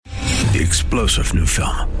the explosive new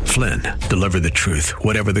film, Flynn, Deliver the Truth,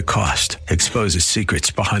 Whatever the Cost, exposes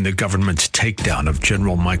secrets behind the government's takedown of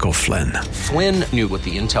General Michael Flynn. Flynn knew what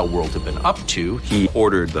the intel world had been up to. He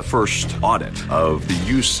ordered the first audit of the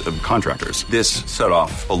use of contractors. This set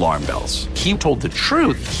off alarm bells. He told the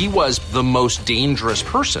truth. He was the most dangerous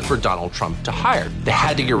person for Donald Trump to hire. They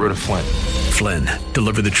had to get rid of Flynn. Flynn,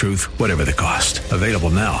 Deliver the Truth, Whatever the Cost. Available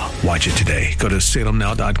now. Watch it today. Go to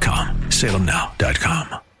salemnow.com.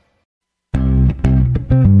 salemnow.com.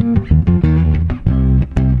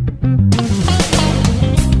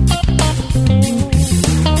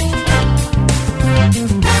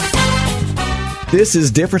 This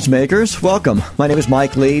is Difference Makers. Welcome. My name is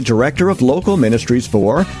Mike Lee, Director of Local Ministries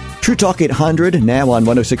for True Talk 800, now on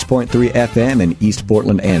 106.3 FM in East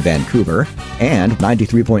Portland and Vancouver, and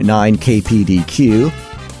 93.9 KPDQ,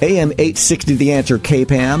 AM 860 The Answer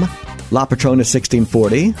KPAM, La Patrona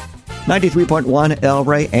 1640, 93.1 El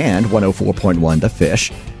Rey, and 104.1 The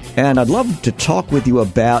Fish. And I'd love to talk with you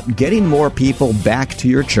about getting more people back to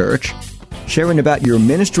your church, sharing about your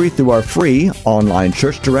ministry through our free online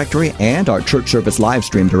church directory and our church service live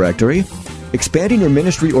stream directory, expanding your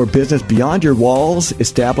ministry or business beyond your walls,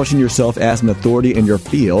 establishing yourself as an authority in your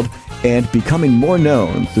field, and becoming more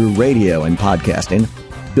known through radio and podcasting,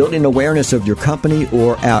 building awareness of your company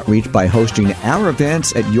or outreach by hosting our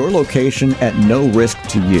events at your location at no risk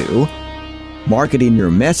to you, marketing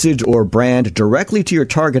your message or brand directly to your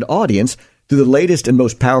target audience through the latest and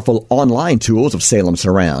most powerful online tools of Salem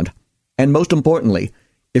Surround. And most importantly,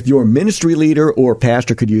 if your ministry leader or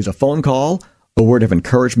pastor could use a phone call, a word of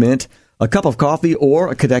encouragement, a cup of coffee,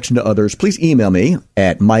 or a connection to others, please email me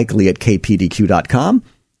at mikelee@kpdq.com.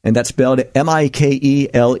 And that's spelled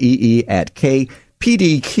Mikelee at kpdq.com.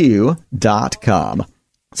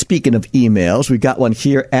 Speaking of emails, we got one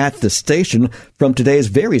here at the station from today's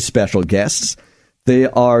very special guests. They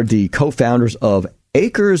are the co-founders of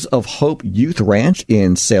Acres of Hope Youth Ranch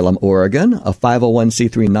in Salem, Oregon, a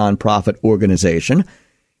 501c3 nonprofit organization.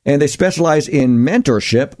 And they specialize in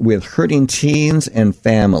mentorship with hurting teens and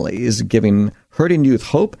families, giving hurting youth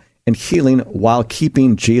hope and healing while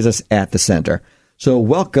keeping Jesus at the center. So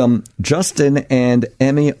welcome, Justin and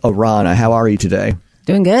Emmy Arana. How are you today?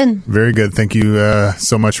 Doing good. Very good. Thank you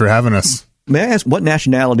so much for having us. May I ask, what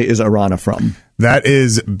nationality is Arana from? That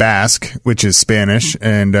is Basque, which is Spanish,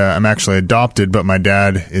 and I'm actually adopted, but my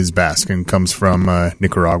dad is Basque and comes from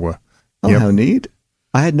Nicaragua. Oh, yep. How neat.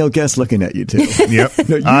 I had no guess looking at you, too. Yep.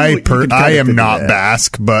 No, I am not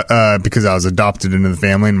Basque, but because I was adopted into the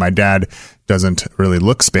family, and my dad doesn't really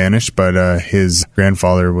look Spanish, but his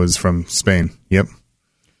grandfather was from Spain. Yep.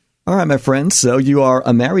 All right, my friends. So you are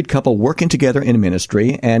a married couple working together in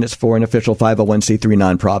ministry, and it's for an official 501c3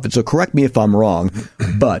 nonprofit. So correct me if I'm wrong,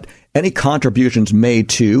 but any contributions made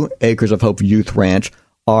to Acres of Hope Youth Ranch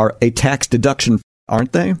are a tax deduction,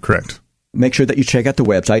 aren't they? Correct. Make sure that you check out the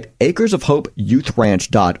website,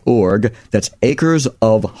 acresofhopeyouthranch.org. That's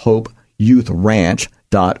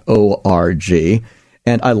acresofhopeyouthranch.org.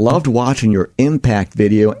 And I loved watching your impact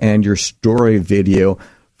video and your story video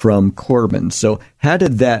from Corbin. So how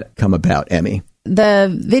did that come about, Emmy?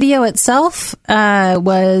 The video itself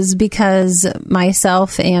was because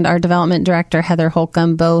myself and our development director, Heather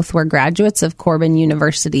Holcomb, both were graduates of Corbin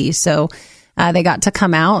University. So they got to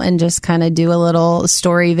come out and just kind of do a little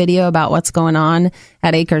story video about what's going on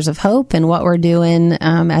at Acres of Hope and what we're doing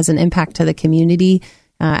as an impact to the community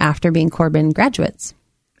after being Corbin graduates.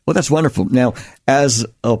 Well, that's wonderful. Now, as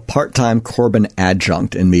a part-time Corbin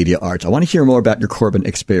adjunct in media arts, I want to hear more about your Corbin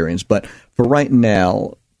experience. But for right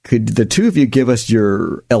now, could the two of you give us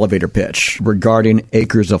your elevator pitch regarding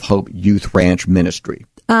Acres of Hope Youth Ranch Ministry?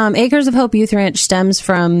 Acres of Hope Youth Ranch stems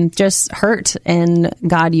from just hurt and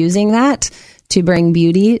God using that to bring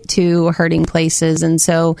beauty to hurting places. And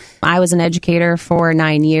so I was an educator for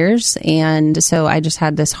 9 years. And so I just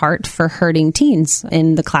had this heart for hurting teens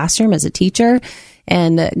in the classroom as a teacher.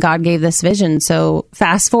 And God gave this vision. So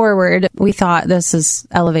fast forward, we thought this is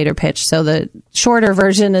elevator pitch. So the shorter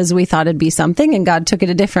version is we thought it'd be something, and God took it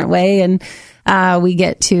a different way. And we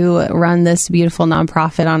get to run this beautiful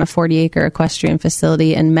nonprofit on a 40-acre equestrian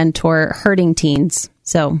facility and mentor hurting teens.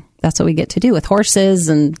 So that's what we get to do with horses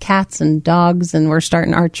and cats and dogs. And we're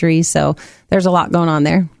starting archery. So there's a lot going on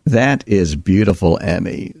there. That is beautiful,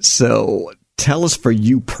 Emmy. So tell us, for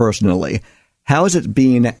you personally, how is it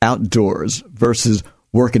being outdoors versus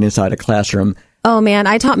working inside a classroom? Oh, man,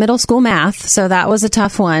 I taught middle school math, so that was a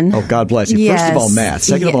tough one. Oh, God bless you. Yes. First of all, math.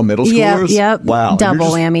 Second of all, middle schoolers? Yep. Wow.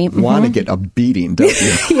 Double whammy. Want to get a beating, don't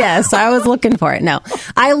you? Yes, I was looking for it. No,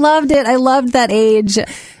 I loved it. I loved that age.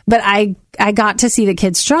 But I got to see the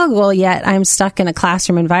kids struggle, yet I'm stuck in a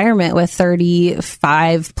classroom environment with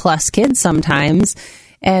 35 plus kids sometimes,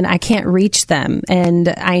 and I can't reach them. And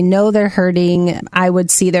I know they're hurting. I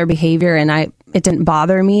would see their behavior, and it didn't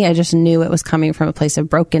bother me. I just knew it was coming from a place of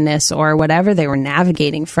brokenness or whatever they were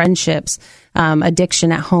navigating, friendships,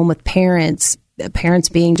 addiction at home with parents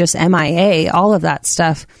being just MIA, all of that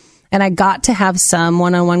stuff. And I got to have some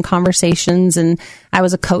one-on-one conversations, and I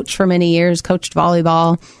was a coach for many years, coached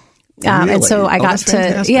volleyball. Really? And so I got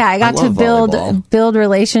to build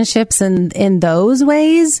relationships in those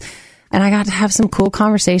ways. And I got to have some cool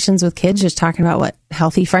conversations with kids, just talking about what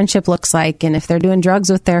healthy friendship looks like. And if they're doing drugs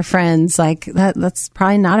with their friends, like that's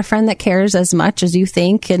probably not a friend that cares as much as you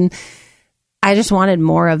think. And I just wanted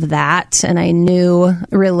more of that. And I knew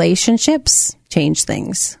relationships change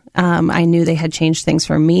things. I knew they had changed things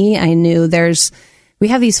for me. I knew we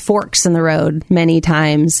have these forks in the road many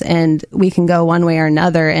times, and we can go one way or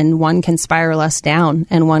another, and one can spiral us down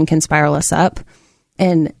and one can spiral us up.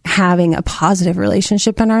 And having a positive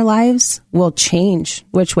relationship in our lives will change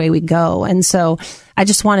which way we go. And so I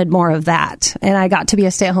just wanted more of that. And I got to be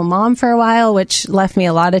a stay-at-home mom for a while, which left me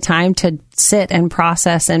a lot of time to sit and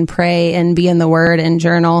process and pray and be in the Word and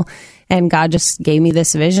journal. And God just gave me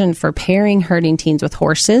this vision for pairing hurting teens with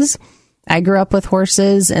horses. I grew up with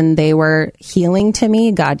horses, and they were healing to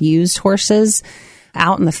me. God used horses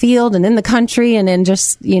out in the field and in the country and in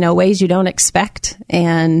just, ways you don't expect.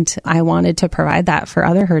 And I wanted to provide that for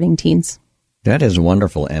other hurting teens. That is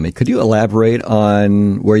wonderful, Emmy. Could you elaborate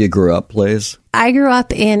on where you grew up, please? I grew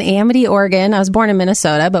up in Amity, Oregon. I was born in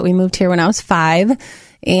Minnesota, but we moved here when I was 5.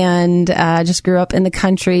 And just grew up in the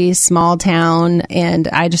country, small town. And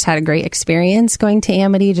I just had a great experience going to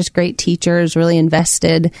Amity, just great teachers, really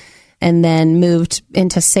invested. And then moved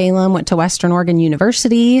into Salem, went to Western Oregon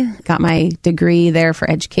University, got my degree there for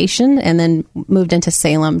education, and then moved into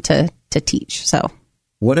Salem to teach. So,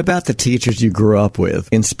 what about the teachers you grew up with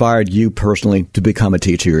inspired you personally to become a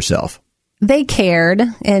teacher yourself? They cared,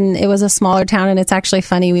 and it was a smaller town. And it's actually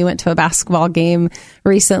funny, we went to a basketball game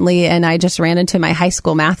recently, and I just ran into my high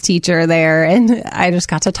school math teacher there, and I just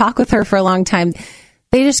got to talk with her for a long time.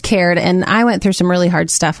 They just cared. And I went through some really hard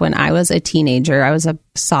stuff when I was a teenager. I was a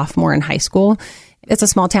sophomore in high school. It's a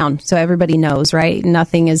small town, so everybody knows, right?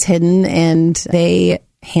 Nothing is hidden. And they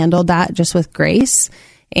handled that just with grace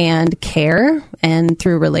and care and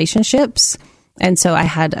through relationships. And so I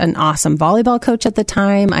had an awesome volleyball coach at the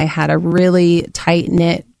time. I had a really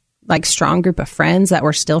tight-knit, strong group of friends that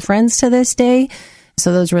were still friends to this day.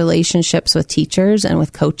 So those relationships with teachers and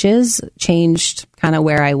with coaches changed kind of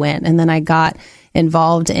where I went. And then I got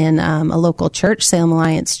involved in a local church, Salem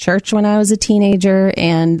Alliance Church, when I was a teenager.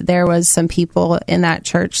 And there was some people in that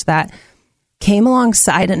church that came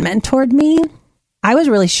alongside and mentored me. I was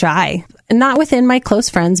really shy, not within my close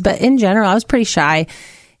friends, but in general, I was pretty shy.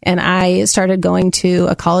 And I started going to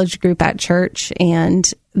a college group at church,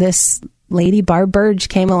 and this lady, Barb Burge,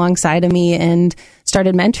 came alongside of me and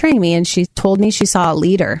started mentoring me. And she told me she saw a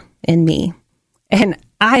leader in me. And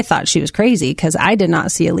I thought she was crazy because I did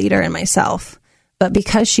not see a leader in myself. But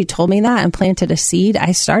because she told me that and planted a seed,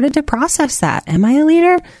 I started to process that. Am I a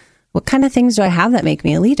leader? What kind of things do I have that make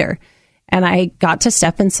me a leader? And I got to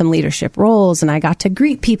step in some leadership roles, and I got to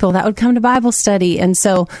greet people that would come to Bible study. And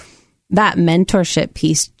so that mentorship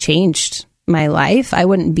piece changed my life. I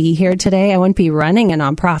wouldn't be here today. I wouldn't be running a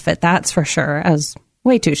nonprofit, that's for sure. I was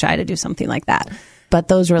way too shy to do something like that. But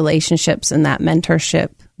those relationships and that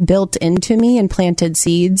mentorship built into me and planted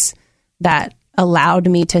seeds that allowed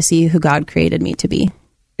me to see who God created me to be.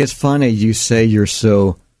 It's funny you say you're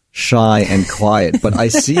so shy and quiet, but I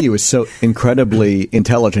see you as so incredibly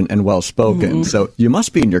intelligent and well-spoken. Mm-hmm. So you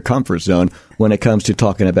must be in your comfort zone when it comes to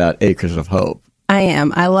talking about Acres of Hope. I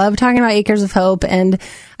am. I love talking about Acres of Hope. And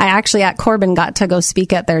I actually at Corbin got to go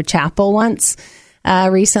speak at their chapel once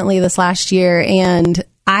recently this last year. And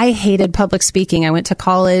I hated public speaking. I went to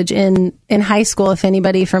college in high school. If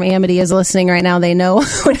anybody from Amity is listening right now, they know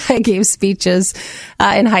when I gave speeches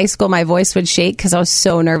in high school, my voice would shake because I was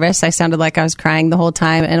so nervous. I sounded like I was crying the whole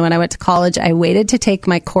time. And when I went to college, I waited to take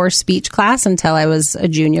my core speech class until I was a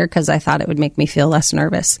junior because I thought it would make me feel less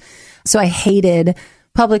nervous. So I hated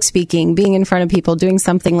public speaking, being in front of people, doing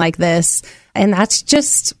something like this. And that's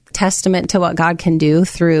just testament to what God can do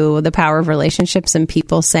through the power of relationships and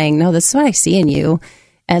people saying, no, this is what I see in you.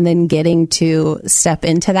 And then getting to step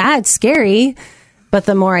into that. It's scary, but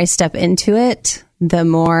the more I step into it, the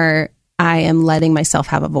more I am letting myself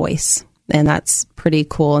have a voice. And that's pretty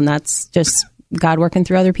cool. And that's just God working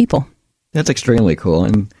through other people. That's extremely cool.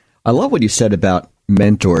 And I love what you said about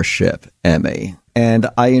mentorship, Emmy. And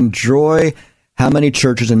I enjoy how many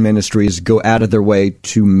churches and ministries go out of their way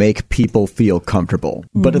to make people feel comfortable.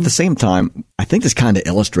 Mm-hmm. But at the same time, I think this kind of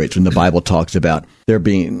illustrates when the Bible talks about there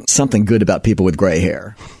being something good about people with gray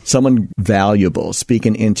hair, someone valuable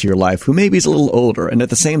speaking into your life who maybe is a little older, and at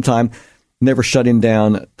the same time, never shutting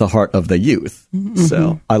down the heart of the youth. Mm-hmm.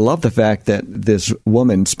 So I love the fact that this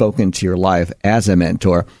woman spoke into your life as a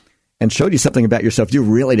mentor and showed you something about yourself you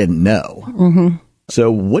really didn't know. Mm-hmm. So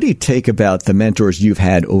what do you take about the mentors you've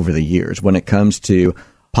had over the years when it comes to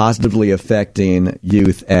positively affecting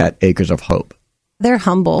youth at Acres of Hope? They're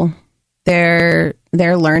humble. They're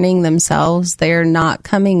learning themselves. They're not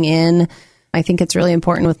coming in. I think it's really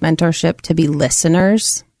important with mentorship to be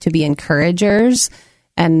listeners, to be encouragers,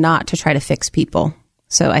 and not to try to fix people.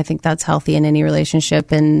 So I think that's healthy in any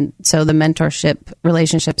relationship. And so the mentorship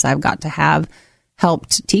relationships I've got to have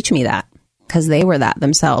helped teach me that, because they were that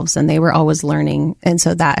themselves and they were always learning. And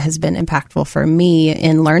so that has been impactful for me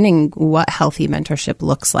in learning what healthy mentorship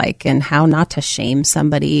looks like and how not to shame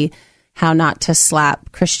somebody, how not to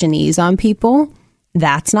slap Christianese on people.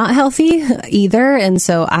 That's not healthy either. And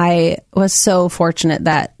so I was so fortunate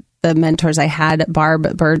that the mentors I had,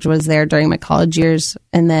 Barb Burge was there during my college years.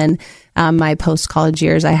 And then my post-college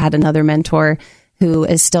years, I had another mentor who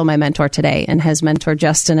is still my mentor today and has mentored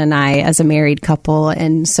Justin and I as a married couple.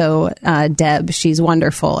 And so Deb, she's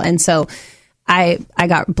wonderful. And so I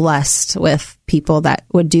got blessed with people that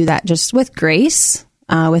would do that just with grace,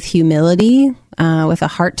 with humility, with a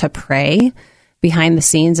heart to pray behind the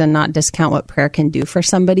scenes and not discount what prayer can do for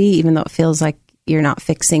somebody, even though it feels like you're not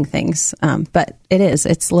fixing things. But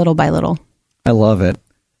it's little by little. I love it.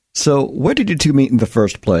 So where did you two meet in the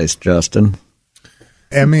first place, Justin?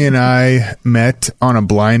 Emmy and I met on a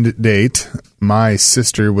blind date. My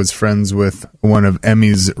sister was friends with one of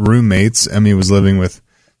Emmy's roommates. Emmy was living with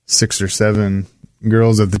 6 or 7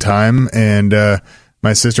 girls at the time. And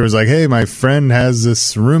my sister was like, hey, my friend has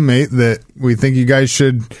this roommate that we think you guys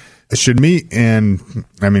should meet. And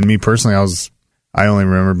I mean, me personally, I only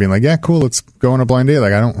remember being like, yeah, cool, let's go on a blind date.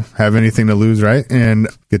 Like, I don't have anything to lose, right? And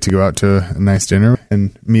get to go out to a nice dinner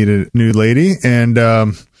and meet a new lady. And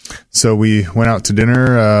so we went out to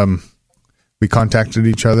dinner. We contacted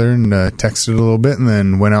each other and texted a little bit, and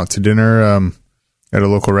then went out to dinner at a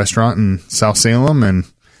local restaurant in South Salem. And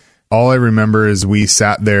all I remember is we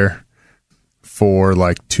sat there for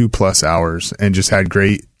like 2+ hours and just had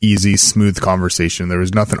great, easy, smooth conversation. There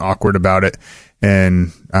was nothing awkward about it.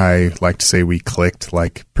 And I like to say we clicked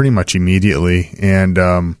like pretty much immediately.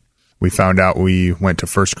 And we found out we went to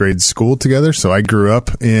first grade school together. So I grew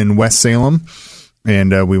up in West Salem,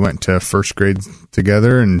 and we went to first grade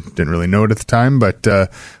together and didn't really know it at the time, but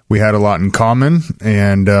we had a lot in common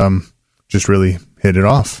and just really hit it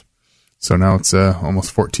off. So now it's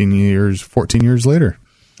almost 14 years later.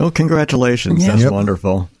 Oh, congratulations. Yeah. That's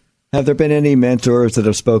wonderful. Have there been any mentors that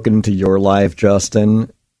have spoken into your life,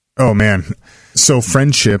 Justin? Oh, man. So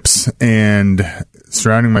friendships and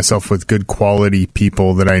surrounding myself with good quality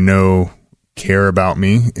people that I know care about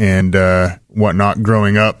me and whatnot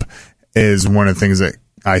growing up is one of the things that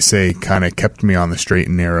I say kind of kept me on the straight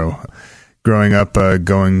and narrow. Growing up,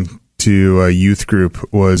 going to a youth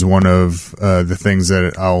group was one of the things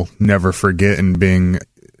that I'll never forget, and being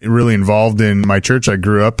really involved in my church. I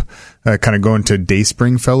grew up kind of going to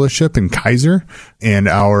Dayspring Fellowship in Kaiser, and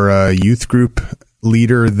our youth group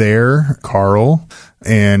leader there, Carl,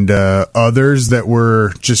 and others that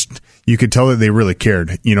were just, you could tell that they really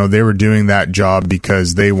cared. You know, they were doing that job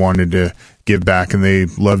because they wanted to give back, and they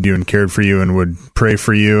loved you and cared for you and would pray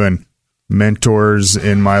for you. And mentors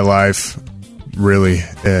in my life really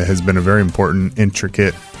has been a very important,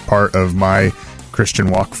 intricate part of my Christian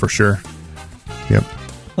walk for sure. Yep.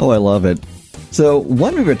 Oh, I love it. So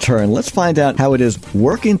when we return, let's find out how it is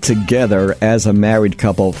working together as a married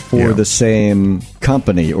couple for the same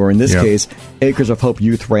company, or in this case, Acres of Hope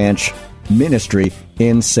Youth Ranch Ministry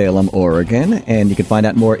in Salem, Oregon. And you can find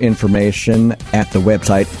out more information at the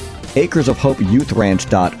website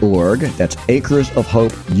acresofhopeyouthranch.org. That's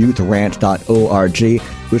acresofhopeyouthranch.org.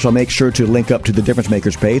 We shall make sure to link up to the Difference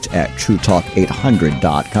Makers page at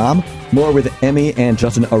truetalk800.com. More with Emmy and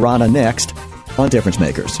Justin Arana next on Difference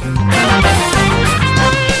Makers.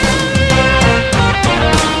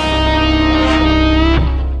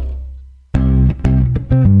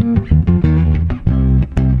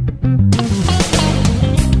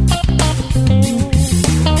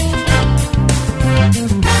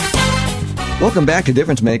 Welcome back to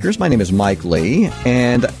Difference Makers. My name is Mike Lee,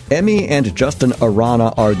 and Emmy and Justin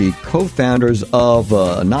Arana are the co-founders of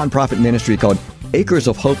a nonprofit ministry called Acres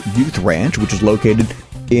of Hope Youth Ranch, which is located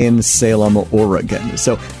in Salem, Oregon.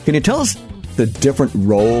 So can you tell us the different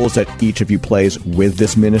roles that each of you plays with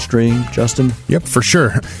this ministry, Justin? Yep, for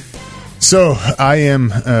sure. So I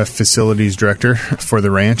am a facilities director for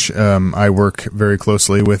the ranch. I work very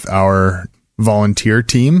closely with our volunteer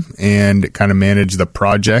team and kind of manage the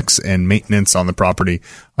projects and maintenance on the property.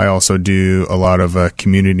 I also do a lot of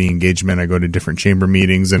community engagement. I go to different chamber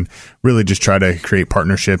meetings and really just try to create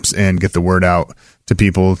partnerships and get the word out to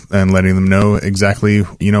people and letting them know exactly,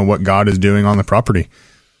 what God is doing on the property.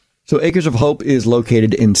 So Acres of Hope is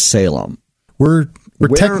located in Salem. We're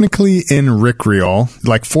technically in Rickreall,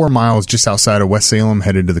 like 4 miles just outside of West Salem,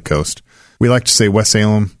 headed to the coast. We like to say West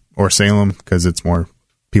Salem or Salem because it's more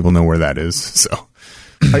people know where that is. So,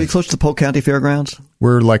 are you close to the Polk County Fairgrounds?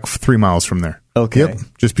 We're like 3 miles from there. Okay. Yep.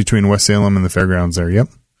 Just between West Salem and the fairgrounds there. Yep.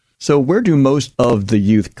 So where do most of the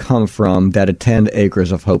youth come from that attend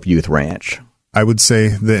Acres of Hope Youth Ranch? I would say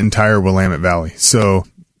the entire Willamette Valley. So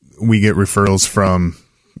we get referrals from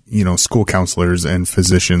school counselors and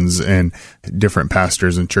physicians and different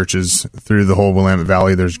pastors and churches through the whole Willamette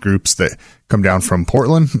Valley. There's groups that come down from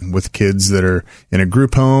Portland with kids that are in a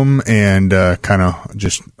group home and kind of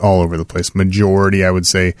just all over the place. Majority, I would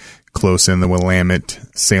say, close in the Willamette,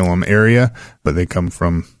 Salem area, but they come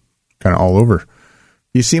from kind of all over.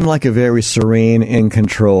 You seem like a very serene, in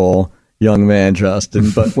control young man,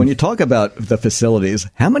 Justin, but when you talk about the facilities,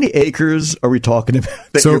 how many acres are we talking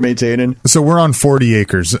about that you're maintaining? So we're on 40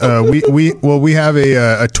 acres. We have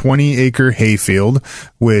a 20 acre hay field,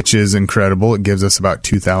 which is incredible. It gives us about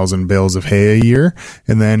 2,000 bales of hay a year,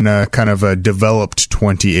 and then kind of a developed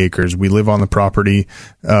 20 acres. We live on the property.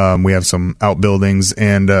 We have some outbuildings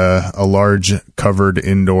and a large covered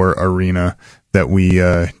indoor arena that we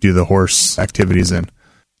do the horse activities in.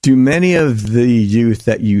 Do many of the youth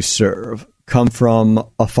that you serve come from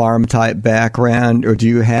a farm-type background, or do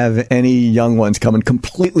you have any young ones coming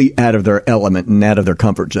completely out of their element and out of their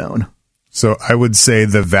comfort zone? So I would say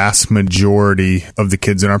the vast majority of the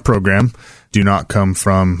kids in our program do not come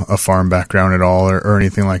from a farm background at all or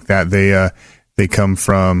anything like that. They come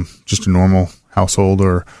from just a normal household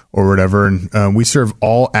or whatever. And we serve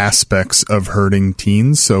all aspects of hurting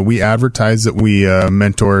teens. So we advertise that we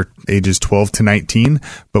mentor ages 12 to 19,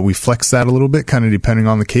 but we flex that a little bit kind of depending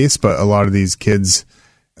on the case. But a lot of these kids,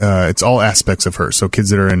 it's all aspects of hurt. So kids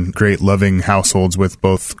that are in great loving households with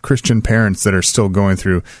both Christian parents that are still going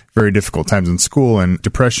through very difficult times in school and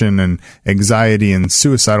depression and anxiety and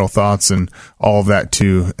suicidal thoughts and all of that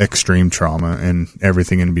to extreme trauma and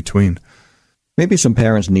everything in between. Maybe some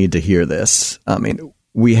parents need to hear this. I mean,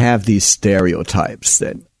 we have these stereotypes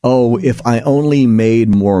that, if I only made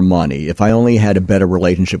more money, if I only had a better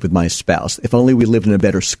relationship with my spouse, if only we lived in a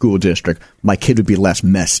better school district, my kid would be less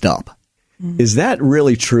messed up. Is that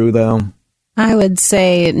really true, though? I would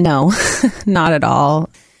say no, not at all.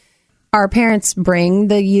 Our parents bring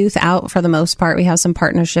the youth out for the most part. We have some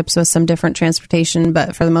partnerships with some different transportation,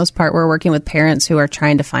 but for the most part, we're working with parents who are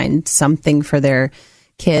trying to find something for their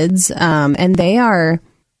kids, and they are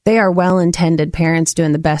well-intended parents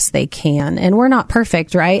doing the best they can. And we're not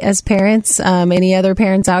perfect, right? As parents, any other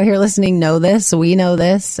parents out here listening know this. We know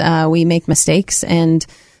this. We make mistakes and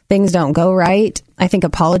things don't go right. I think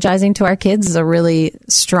apologizing to our kids is a really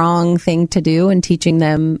strong thing to do, and teaching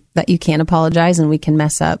them that you can apologize and we can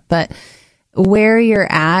mess up. But where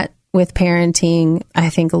you're at with parenting,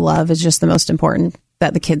 I think love is just the most important,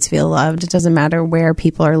 that the kids feel loved. It doesn't matter where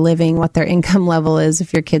people are living, what their income level is.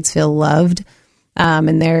 If your kids feel loved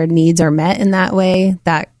and their needs are met in that way,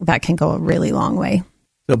 that can go a really long way.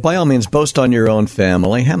 So by all means, boast on your own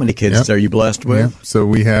family. How many kids are you blessed with? Yep. So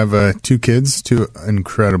we have 2 kids, 2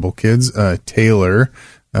 incredible kids. Taylor,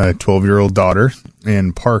 a 12-year-old daughter,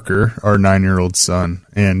 and Parker, our 9-year-old son.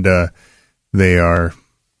 And they are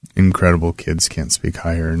incredible kids. Can't speak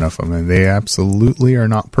higher enough of them. They absolutely are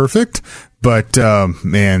not perfect, but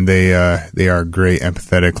man, they are great,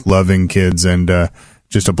 empathetic, loving kids, and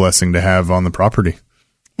just a blessing to have on the property.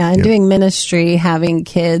 Yeah, and doing ministry, having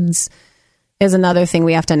kids is another thing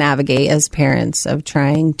we have to navigate as parents, of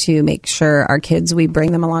trying to make sure our kids, we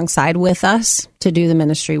bring them alongside with us to do the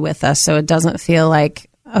ministry with us. So it doesn't feel like,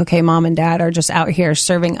 okay, mom and dad are just out here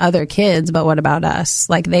serving other kids, but what about us?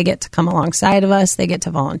 Like, they get to come alongside of us. They get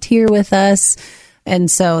to volunteer with us.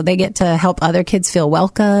 And so they get to help other kids feel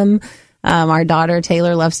welcome. Our daughter,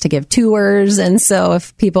 Taylor, loves to give tours. And so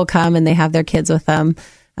if people come and they have their kids with them,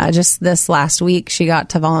 just this last week, she got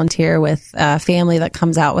to volunteer with a family that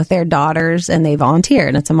comes out with their daughters, and they volunteer,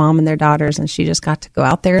 and it's a mom and their daughters, and she just got to go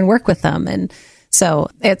out there and work with them. And so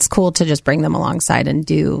it's cool to just bring them alongside and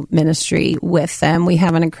do ministry with them. We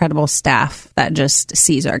have an incredible staff that just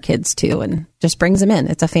sees our kids too and just brings them in.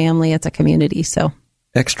 It's a family, it's a community. So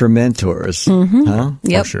extra mentors, mm-hmm. huh?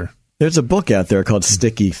 Yep. For sure. There's a book out there called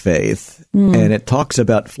Sticky Faith, and it talks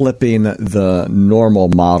about flipping the normal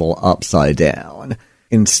model upside down.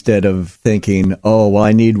 Instead of thinking, oh, well,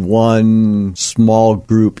 I need one small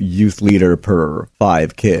group youth leader per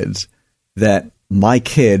 5 kids, that my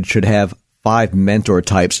kid should have 5 mentor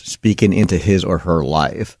types speaking into his or her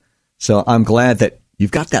life. So I'm glad that you've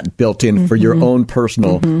got that built in for your own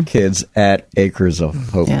personal kids at Acres of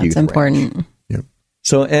Hope Youth it's important. Ranch. Yep.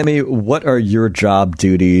 So, Emmy, what are your job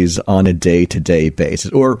duties on a day-to-day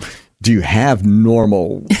basis? Or do you have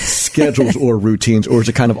normal schedules or routines, or is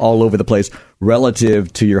it kind of all over the place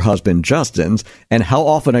relative to your husband, Justin's? And how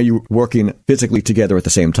often are you working physically together at the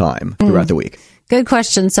same time throughout the week? Good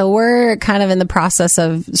question. So we're kind of in the process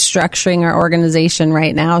of structuring our organization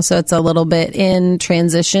right now. So it's a little bit in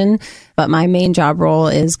transition, but my main job role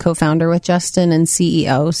is co-founder with Justin and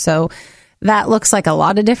CEO. So that looks like a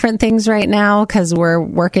lot of different things right now because we're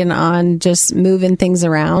working on just moving things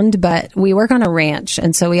around, but we work on a ranch.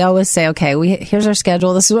 And so we always say, okay, here's our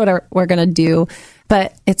schedule. This is what we're going to do.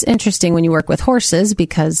 But it's interesting when you work with horses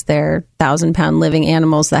because they're 1,000-pound living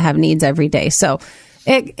animals that have needs every day. So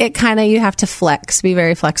it kind of, you have to be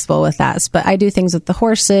very flexible with that. But I do things with the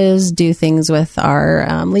horses, do things with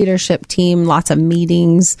our leadership team, lots of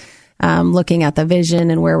meetings, looking at the vision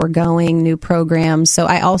and where we're going, new programs. So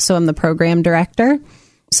I also am the program director.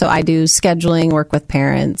 So I do scheduling, work with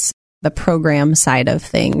parents, the program side of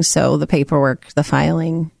things. So the paperwork, the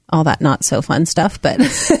filing, all that not so fun stuff. But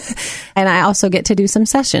and I also get to do some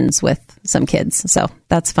sessions with some kids. So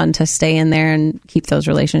that's fun to stay in there and keep those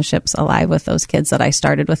relationships alive with those kids that I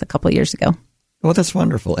started with a couple of years ago. Well, that's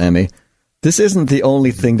wonderful, Emmy. This isn't the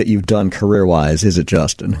only thing that you've done career-wise, is it,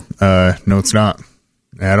 Justin? No, it's not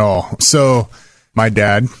at all. So my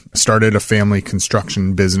dad started a family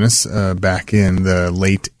construction business back in the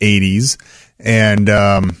late 80s. And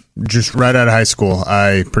just right out of high school,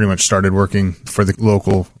 I pretty much started working for the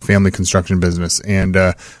local family construction business. And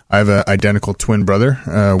I have an identical twin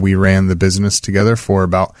brother. We ran the business together for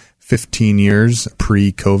about 15 years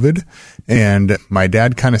pre-COVID. And my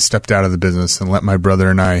dad kind of stepped out of the business and let my brother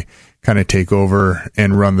and I kind of take over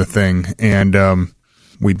and run the thing. And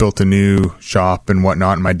we built a new shop and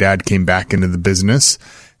whatnot. And my dad came back into the business.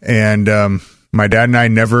 And my dad and I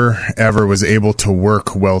never, ever was able to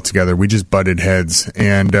work well together. We just butted heads.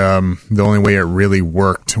 And the only way it really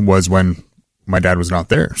worked was when my dad was not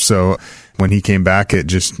there. So when he came back,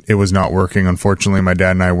 it was not working. Unfortunately, my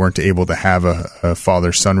dad and I weren't able to have a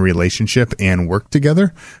father-son relationship and work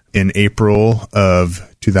together. In April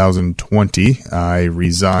of 2020, I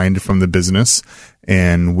resigned from the business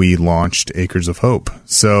and we launched Acres of Hope.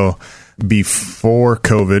 So before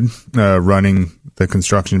COVID, running the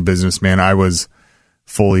construction business, man, I was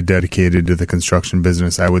fully dedicated to the construction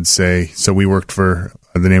business, I would say. So we worked for,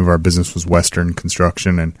 the name of our business was Western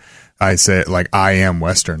Construction. And I say, like, I am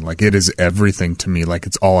Western. Like, it is everything to me. Like,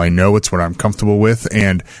 it's all I know. It's what I'm comfortable with.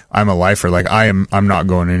 And I'm a lifer. Like, I'm not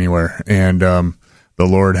going anywhere. And, the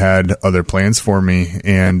Lord had other plans for me,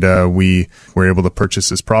 and we were able to purchase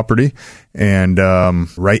this property. And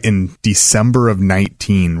right in December of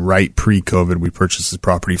 19, right pre-COVID, we purchased this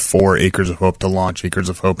property for Acres of Hope to launch Acres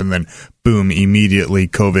of Hope. And then, boom, immediately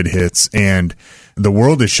COVID hits, and the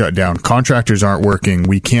world is shut down. Contractors aren't working.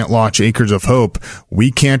 We can't launch Acres of Hope. We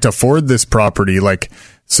can't afford this property. Like,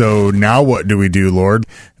 so now what do we do, Lord?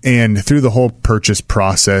 And through the whole purchase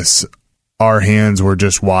process, our hands were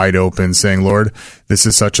just wide open saying, Lord, this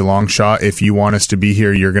is such a long shot. If you want us to be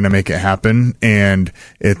here, you're going to make it happen. And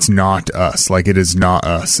it's not us. Like, it is not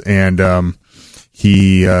us. And,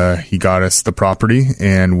 he got us the property,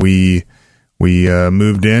 and we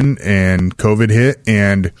moved in, and COVID hit.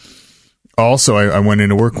 And also I went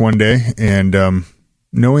into work one day, and,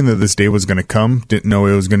 knowing that this day was going to come, didn't know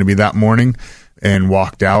it was going to be that morning, and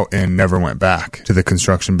walked out and never went back to the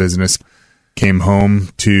construction business. Came home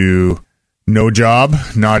to no job,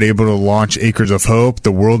 not able to launch Acres of Hope.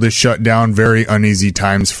 The world is shut down. Very uneasy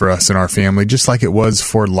times for us and our family, just like it was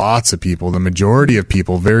for lots of people, the majority of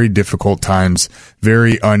people. Very difficult times,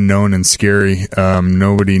 very unknown and scary.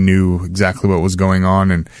 Nobody knew exactly what was going on,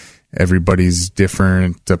 and everybody's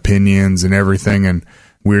different opinions and everything. And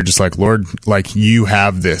we were just like, Lord, like, you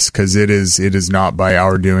have this, because it is not by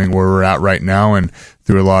our doing where we're at right now. And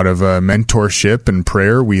through a lot of mentorship and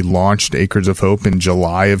prayer, we launched Acres of Hope in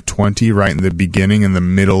July of 20, right in the beginning, in the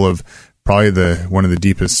middle of probably one of the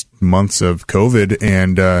deepest months of COVID.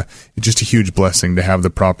 And it's just a huge blessing to have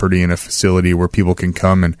the property in a facility where people can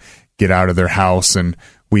come and get out of their house. And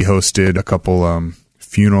we hosted a couple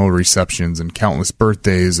funeral receptions and countless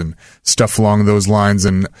birthdays and stuff along those lines.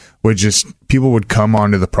 And people would come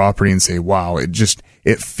onto the property and say, wow,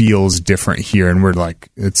 it feels different here. And we're like,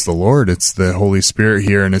 it's the Lord, it's the Holy Spirit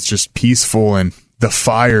here, and it's just peaceful. And the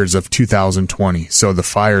fires of 2020, so the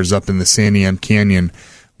fires up in the Santiam Canyon,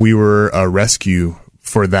 we were a rescue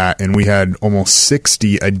for that, and we had almost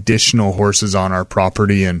 60 additional horses on our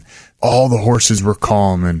property, and all the horses were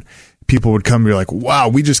calm, and people would come and be like, wow,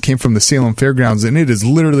 we just came from the Salem Fairgrounds, and it is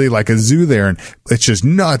literally like a zoo there, and it's just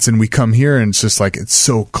nuts. And we come here, and it's just like, it's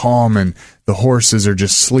so calm, and the horses are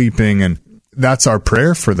just sleeping. And that's our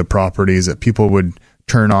prayer for the properties, that people would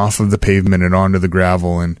turn off of the pavement and onto the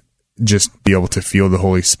gravel and just be able to feel the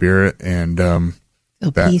Holy Spirit and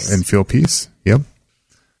feel peace. Yep.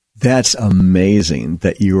 That's amazing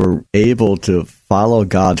that you were able to follow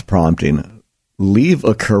God's prompting, leave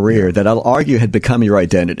a career that I'll argue had become your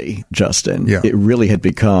identity, Justin. Yeah. It really had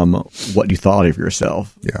become what you thought of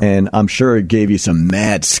yourself. Yeah. And I'm sure it gave you some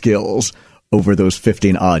mad skills over those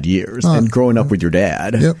 15 odd years and growing up with your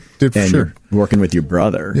dad. Yep, did for and sure. Working with your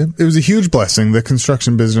brother. Yep. It was a huge blessing. The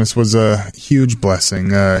construction business was a huge blessing.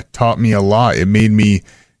 Taught me a lot. It made me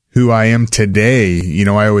who I am today. You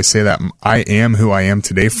know, I always say that I am who I am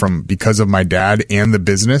today because of my dad and the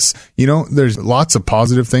business. You know, there's lots of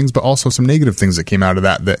positive things, but also some negative things that came out of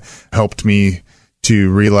that helped me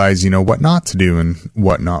to realize, you know, what not to do and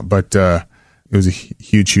what not. But, it was a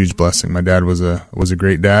huge blessing. My dad was a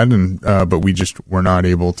great dad, and but we just were not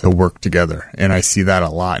able to work together. And I see that a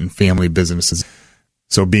lot in family businesses.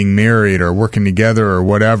 So being married or working together or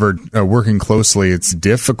whatever, working closely, it's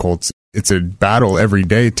difficult. It's a battle every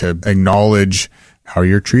day to acknowledge how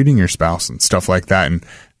you're treating your spouse and stuff like that. And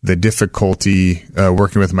the difficulty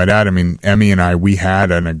working with my dad, I mean, Emmy and I, we had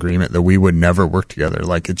an agreement that we would never work together.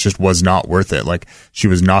 Like, it just was not worth it. Like, she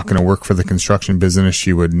was not going to work for the construction business.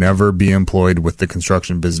 She would never be employed with the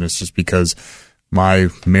construction business, just because my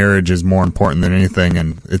marriage is more important than anything,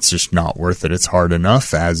 and it's just not worth it. It's hard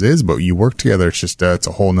enough as is, but you work together, it's just it's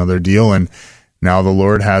a whole nother deal. And now the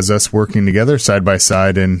Lord has us working together side by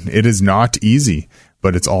side, and it is not easy,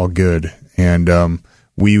 but it's all good. And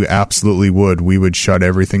we absolutely would. We would shut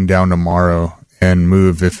everything down tomorrow and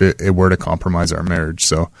move if it were to compromise our marriage.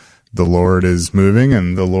 So the Lord is moving,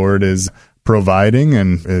 and the Lord is providing,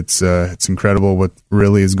 and it's incredible what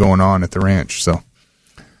really is going on at the ranch. So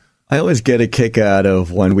I always get a kick out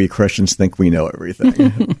of when we Christians think we know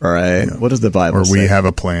everything. All right. Yeah. What does the Bible say? Or we have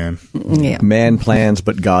a plan. Yeah. Man plans,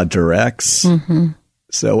 but God directs. Mm-hmm.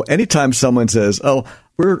 So anytime someone says, oh,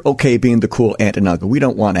 we're okay being the cool aunt and uncle, we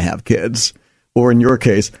don't want to have kids. Or in your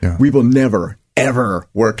case, we will never, ever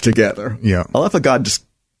work together. Yeah. I love how God just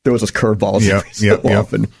throws us curveballs every so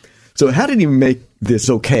often. So how did he make this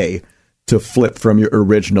okay to flip from your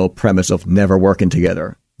original premise of never working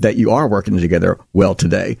together, that you are working together well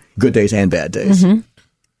today, good days and bad days? Mm-hmm.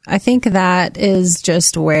 I think that is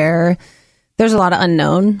just where there's a lot of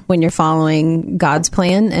unknown when you're following God's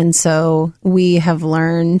plan. And so we have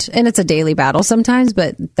learned, and it's a daily battle sometimes,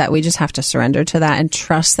 but that we just have to surrender to that and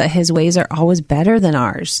trust that his ways are always better than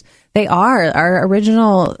ours. They are. Our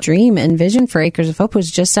original dream and vision for Acres of Hope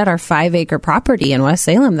was just at our 5-acre property in West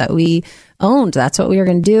Salem that we owned. That's what we were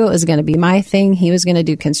going to do. It was going to be my thing. He was going to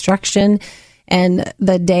do construction. And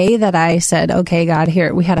the day that I said, okay, God,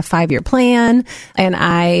 here, we had a 5-year plan. And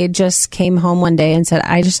I just came home one day and said,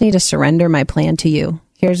 I just need to surrender my plan to you.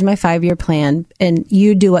 Here's my 5-year plan, and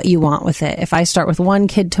you do what you want with it. If I start with 1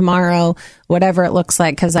 kid tomorrow, whatever it looks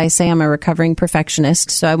like, because I say I'm a recovering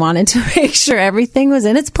perfectionist. So I wanted to make sure everything was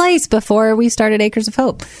in its place before we started Acres of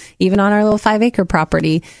Hope, even on our little 5-acre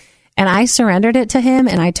property. And I surrendered it to him,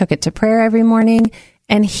 and I took it to prayer every morning.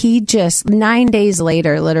 And he just, 9 days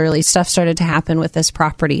later, literally, stuff started to happen with this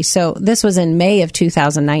property. So this was in May of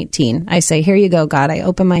 2019. I say, here you go, God. I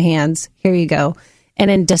open my hands. Here you go.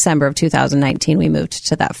 And in December of 2019, we moved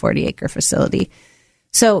to that 40-acre facility.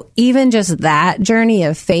 So even just that journey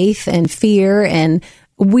of faith and fear, and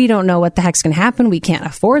we don't know what the heck's going to happen. We can't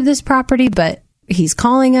afford this property, but he's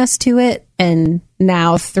calling us to it. And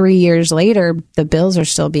now 3 years later, the bills are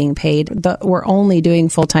still being paid. We're only doing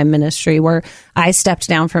full-time ministry, where I stepped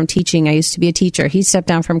down from teaching. I used to be a teacher. He stepped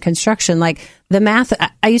down from construction. Like the math,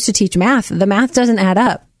 I used to teach math. The math doesn't add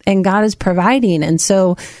up, and God is providing. And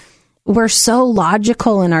so we're so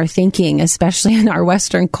logical in our thinking, especially in our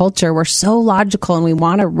Western culture. We're so logical, and we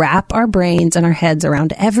want to wrap our brains and our heads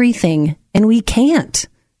around everything. And we can't.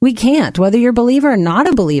 We can't, whether you're a believer or not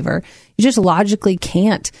a believer. You just logically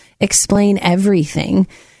can't explain everything.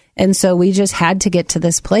 And so we just had to get to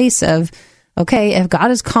this place of, okay, if God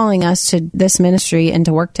is calling us to this ministry and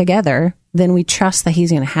to work together, then we trust that he's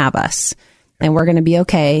going to have us and we're going to be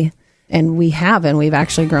okay. And we have, and we've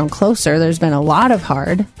actually grown closer. There's been a lot of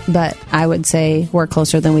hard, but I would say we're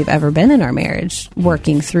closer than we've ever been in our marriage,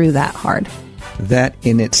 working through that hard. that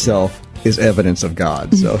in itself is evidence of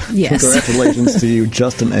God. So Yes. Congratulations to you,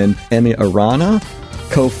 Justin and Emmy Arana,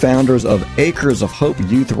 co-founders of Acres of Hope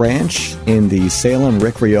Youth Ranch in the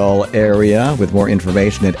Salem-Rick-Riall area, with more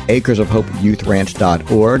information at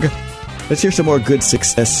acresofhopeyouthranch.org. Let's hear some more good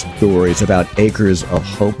success stories about Acres of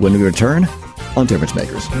Hope when we return on Difference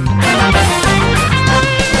Makers.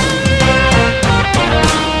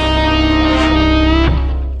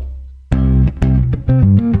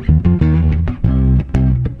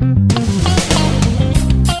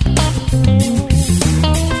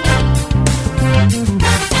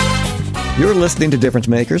 You're listening to Difference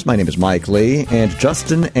Makers. My name is Mike Lee, and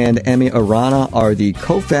Justin and Emmy Arana are the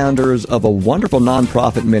co-founders of a wonderful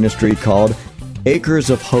nonprofit ministry called Acres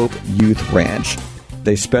of Hope Youth Ranch.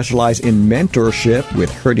 They specialize in mentorship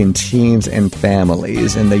with hurting teens and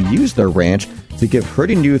families, and they use their ranch to give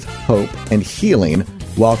hurting youth hope and healing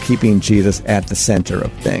while keeping Jesus at the center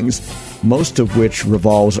of things, most of which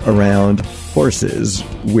revolves around horses,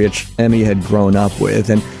 which Emmy had grown up with,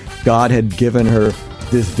 and God had given her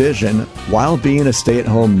this vision while being a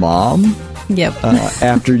stay-at-home mom. Yep.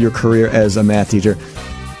 After your career as a math teacher.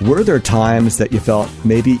 Were there times that you felt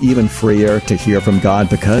maybe even freer to hear from God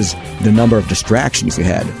because the number of distractions you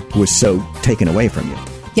had was so taken away from you?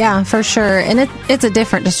 Yeah, for sure. And it's a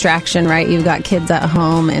different distraction, right? You've got kids at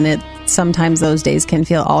home, and sometimes those days can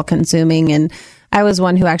feel all-consuming. And I was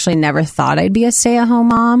one who actually never thought I'd be a stay-at-home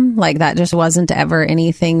mom. Like, that just wasn't ever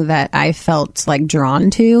anything that I felt like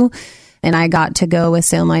drawn to. And I got to go with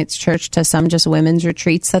Salem Lights Church to some just women's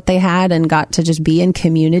retreats that they had, and got to just be in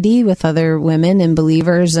community with other women and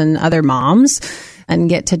believers and other moms, and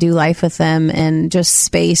get to do life with them, and just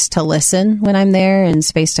space to listen when I'm there, and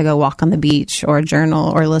space to go walk on the beach or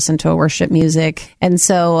journal or listen to worship music. And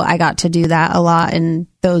so I got to do that a lot. And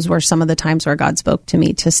those were some of the times where God spoke to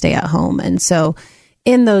me to stay at home. And so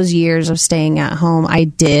in those years of staying at home, I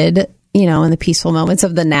did, in the peaceful moments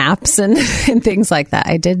of the naps and things like that,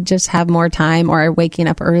 I did just have more time, or waking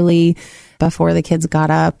up early before the kids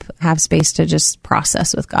got up, have space to just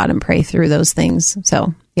process with God and pray through those things.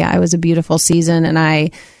 So yeah, it was a beautiful season. And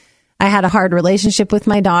I had a hard relationship with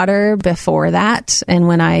my daughter before that. And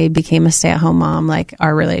when I became a stay-at-home mom, like,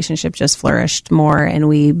 our relationship just flourished more, and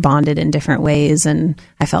we bonded in different ways. And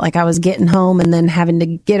I felt like I was getting home and then having to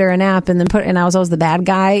get her a nap, and I was always the bad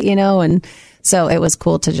guy, and so it was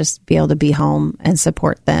cool to just be able to be home and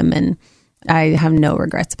support them. And I have no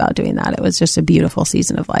regrets about doing that. It was just a beautiful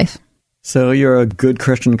season of life. So you're a good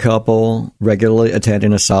Christian couple, regularly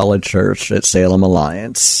attending a solid church at Salem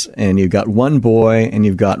Alliance, and you've got one boy and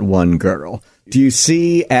you've got one girl. Do you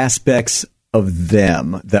see aspects of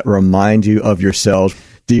them that remind you of yourselves?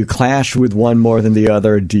 Do you clash with one more than the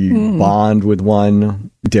other? Do you bond with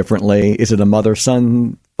one differently? Is it a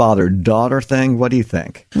mother-son, father-daughter thing? What do you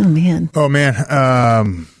think? Oh,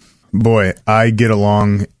 man. Boy, I get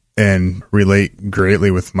along and relate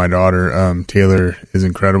greatly with my daughter. Taylor is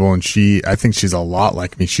incredible, and I think she's a lot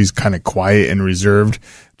like me. She's kind of quiet and reserved,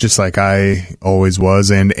 just like I always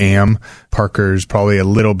was and am. Parker's probably a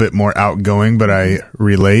little bit more outgoing, but I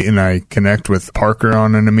relate and I connect with Parker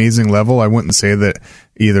on an amazing level. I wouldn't say that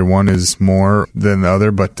either one is more than the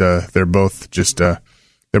other, but they're both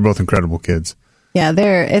they're both incredible kids. Yeah,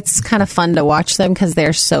 it's kind of fun to watch them because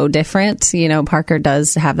they're so different. Parker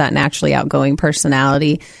does have that naturally outgoing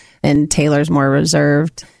personality, and Taylor's more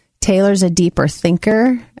reserved. Taylor's a deeper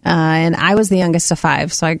thinker, and I was the youngest of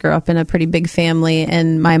 5, so I grew up in a pretty big family,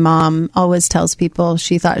 and my mom always tells people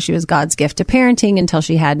she thought she was God's gift to parenting until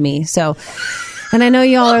she had me. So, and I know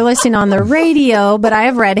you all are listening on the radio, but I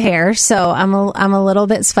have red hair, so I'm a little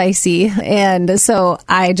bit spicy, and so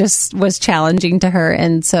I just was challenging to her.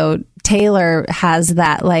 And so Taylor has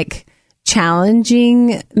that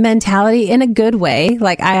challenging mentality in a good way.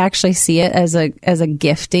 I actually see it as a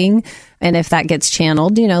gifting. And if that gets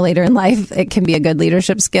channeled, later in life, it can be a good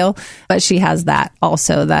leadership skill. But she has that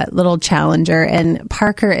also, that little challenger. And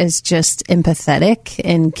Parker is just empathetic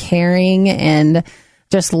and caring and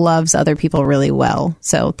just loves other people really well.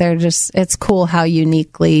 So it's cool how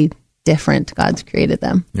uniquely different God's created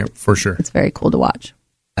them. Yep, for sure. It's very cool to watch.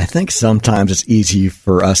 I think sometimes it's easy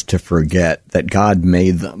for us to forget that God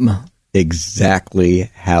made them exactly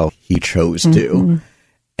how he chose to. Mm-hmm.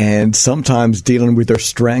 And sometimes dealing with their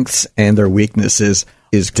strengths and their weaknesses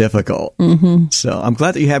is difficult. Mm-hmm. So I'm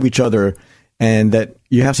glad that you have each other and that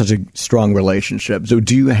you have such a strong relationship. So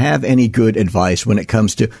do you have any good advice when it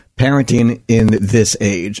comes to parenting in this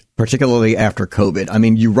age, particularly after COVID? I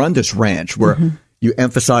mean, you run this ranch where you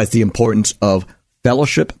emphasize the importance of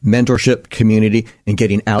fellowship, mentorship, community, and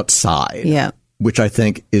getting outside. Yeah. which I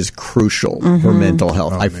think is crucial for mental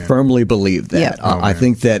health. I firmly believe that. Yep. I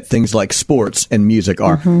think that things like sports and music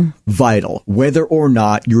are vital, whether or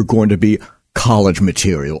not you're going to be college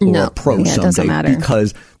material or a pro it doesn't someday, matter.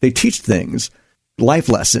 because they teach things, life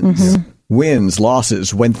lessons, wins,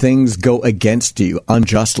 losses, when things go against you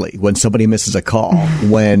unjustly, when somebody misses a call,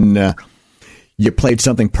 when you played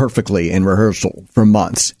something perfectly in rehearsal for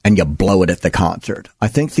months and you blow it at the concert. I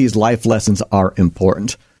think these life lessons are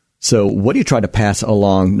important. So what do you try to pass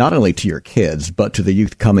along, not only to your kids, but to the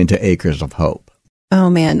youth coming to Acres of Hope? Oh,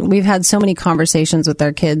 man, we've had so many conversations with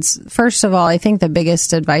our kids. First of all, I think the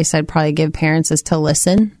biggest advice I'd probably give parents is to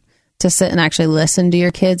listen, to sit and actually listen to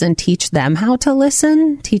your kids and teach them how to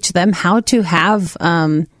listen, teach them how to have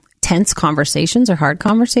tense conversations or hard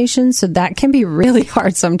conversations. So that can be really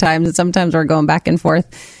hard sometimes. And sometimes we're going back and forth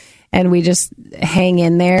and we just hang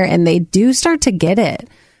in there, and they do start to get it.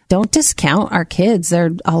 Don't discount our kids.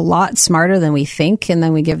 They're a lot smarter than we think and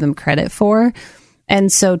then we give them credit for.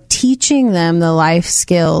 And so teaching them the life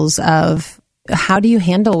skills of how do you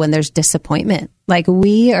handle when there's disappointment? Like,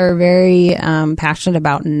 we are very passionate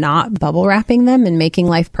about not bubble wrapping them and making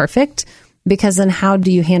life perfect, because then how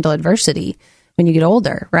do you handle adversity when you get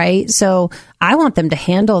older, right? So I want them to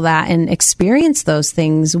handle that and experience those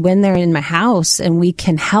things when they're in my house, and we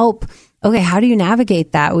can help. Okay, how do you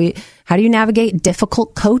navigate that? How do you navigate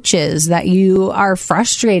difficult coaches that you are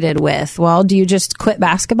frustrated with? Well, do you just quit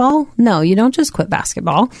basketball? No, you don't just quit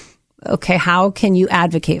basketball. Okay, how can you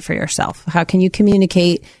advocate for yourself? How can you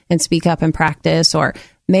communicate and speak up and practice, or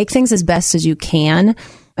make things as best as you can?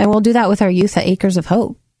 And we'll do that with our youth at Acres of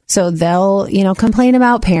Hope. So they'll, complain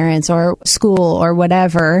about parents or school or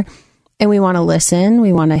whatever. And we want to listen.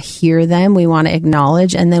 We want to hear them. We want to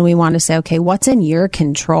acknowledge. And then we want to say, okay, what's in your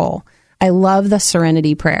control? I love the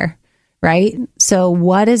serenity prayer, right? So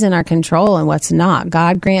what is in our control and what's not?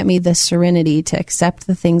 God, grant me the serenity to accept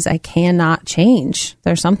the things I cannot change.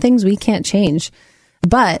 There's some things we can't change,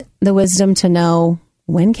 but the wisdom to know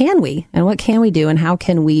when can we and what can we do and how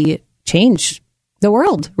can we change the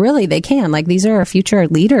world. Really, they can. Like, these are our future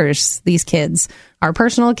leaders, these kids, our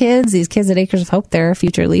personal kids, these kids at Acres of Hope, they're our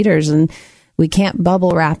future leaders, and we can't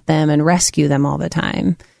bubble wrap them and rescue them all the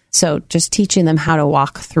time. So just teaching them how to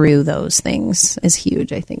walk through those things is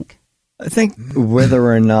huge, I think. I think whether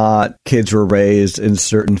or not kids were raised in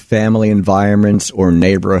certain family environments or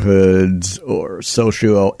neighborhoods or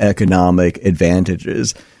socioeconomic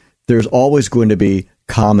advantages, there's always going to be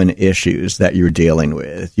common issues that you're dealing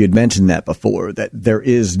with. You'd mentioned that before, that there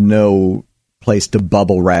is no place to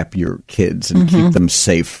bubble wrap your kids and keep them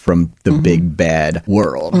safe from the big bad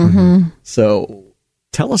world. So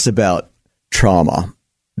tell us about trauma.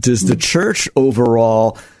 Does the church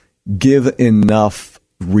overall give enough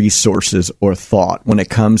resources or thought when it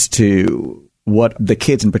comes to what the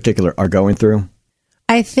kids in particular are going through?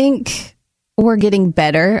 I think we're getting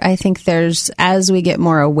better. I think as we get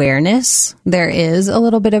more awareness, there is a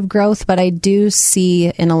little bit of growth, but I do see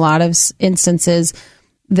in a lot of instances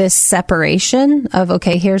this separation of,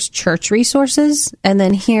 okay, here's church resources and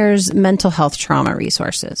then here's mental health trauma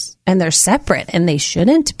resources. And they're separate, and they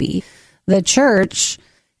shouldn't be. The church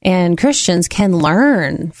and Christians can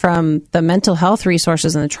learn from the mental health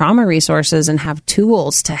resources and the trauma resources and have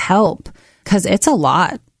tools to help, because it's a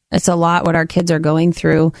lot. It's a lot what our kids are going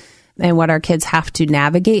through and what our kids have to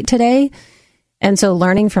navigate today. And so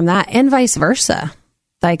learning from that, and vice versa,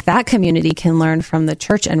 like that community can learn from the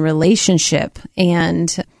church and relationship.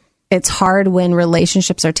 And it's hard when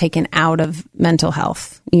relationships are taken out of mental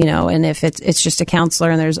health, and if it's just a counselor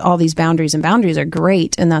and there's all these boundaries, and boundaries are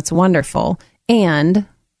great and that's wonderful. And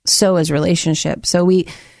so is relationship. So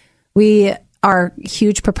we are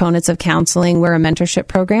huge proponents of counseling. We're a mentorship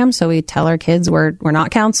program. So we tell our kids we're not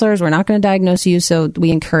counselors. We're not going to diagnose you. So we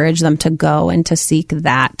encourage them to go and to seek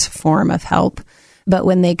that form of help. But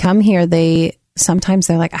when they come here, sometimes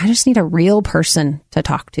they're like, I just need a real person to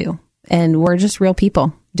talk to. And we're just real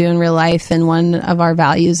people doing real life. And one of our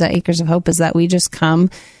values at Acres of Hope is that we just come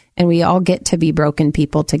and we all get to be broken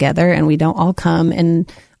people together. And we don't all come,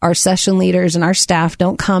 and our session leaders and our staff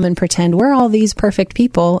don't come and pretend we're all these perfect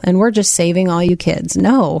people and we're just saving all you kids.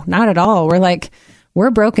 No, not at all. We're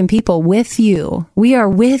broken people with you. We are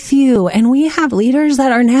with you. And we have leaders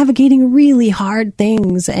that are navigating really hard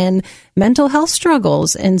things and mental health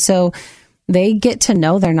struggles. And so they get to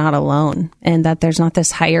know they're not alone, and that there's not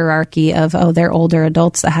this hierarchy of, oh, they're older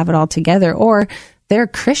adults that have it all together, or they're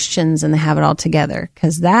Christians and they have it all together,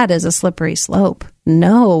 because that is a slippery slope.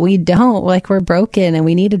 No, we don't. We're broken and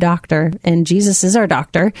we need a doctor, and Jesus is our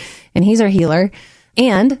doctor and he's our healer.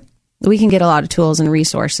 And we can get a lot of tools and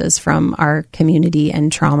resources from our community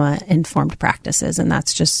and trauma-informed practices, and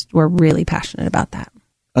that's just, we're really passionate about that.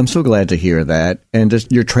 I'm so glad to hear that, and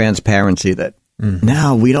just your transparency that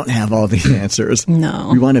now we don't have all the answers. No.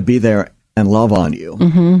 We want to be there and love on you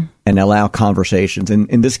and allow conversations. And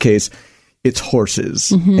in this case, it's horses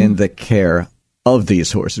and the care of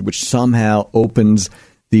these horses, which somehow opens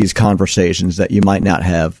these conversations that you might not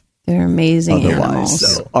have. They're amazing otherwise.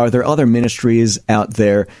 animals. So are there other ministries out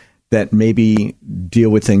there that maybe deal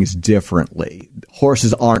with things differently?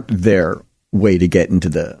 Horses aren't their way to get into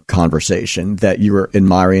the conversation that you were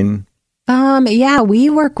admiring? Yeah, we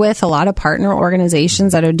work with a lot of partner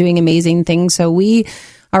organizations that are doing amazing things. So we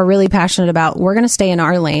are really passionate about, we're going to stay in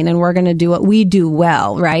our lane and we're going to do what we do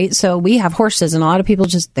well, right? So we have horses, and a lot of people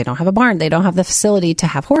just, they don't have a barn. They don't have the facility to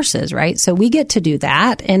have horses, right? So we get to do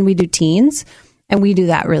that, and we do teens, and we do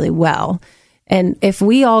that really well. And if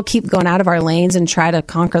we all keep going out of our lanes and try to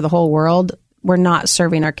conquer the whole world, we're not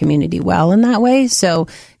serving our community well in that way. So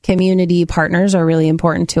community partners are really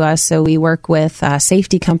important to us. So we work with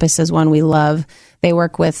Safety Compass is one we love. They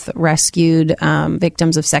work with rescued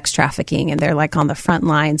victims of sex trafficking, and they're like on the front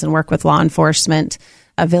lines and work with law enforcement.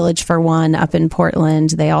 A Village for One up in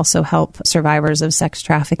Portland, they also help survivors of sex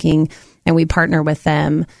trafficking, and we partner with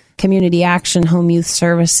them. Community Action Home Youth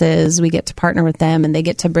Services, we get to partner with them, and they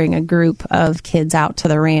get to bring a group of kids out to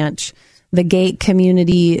the ranch. The Gate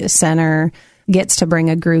Community Center gets to bring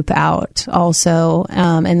a group out also.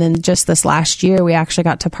 And then just this last year, we actually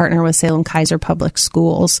got to partner with Salem Kaiser Public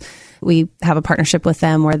Schools. We have a partnership with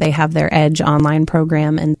them where they have their EDGE online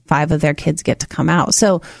program, and 5 of their kids get to come out.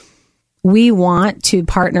 So we want to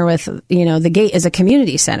partner with, the Gate is a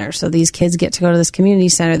community center. So these kids get to go to this community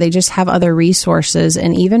center. They just have other resources,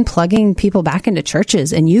 and even plugging people back into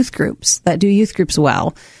churches and youth groups that do youth groups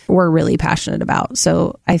well, we're really passionate about.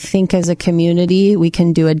 So I think as a community, we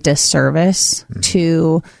can do a disservice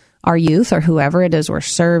to our youth or whoever it is we're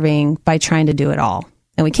serving by trying to do it all.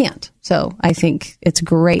 And we can't. So I think it's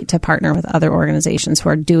great to partner with other organizations who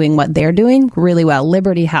are doing what they're doing really well.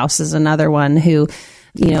 Liberty House is another one who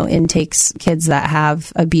intakes kids that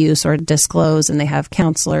have abuse or disclose, and they have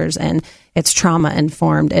counselors, and it's trauma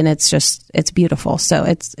informed, and it's beautiful. So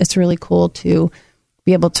it's really cool to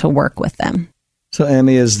be able to work with them. So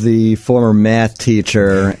Emmy is the former math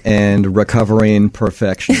teacher and recovering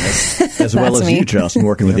perfectionist, as well as me. you, Justin,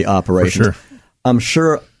 working with the operations. For sure. I'm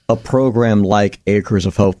sure a program like Acres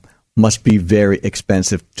of Hope must be very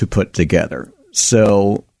expensive to put together.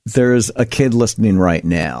 So there's a kid listening right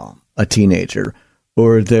now, a teenager,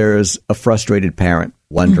 or there's a frustrated parent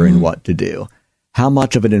wondering what to do. How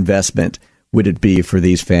much of an investment would it be for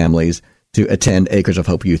these families to attend Acres of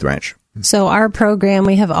Hope Youth Ranch? So our program,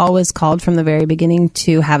 we have always called from the very beginning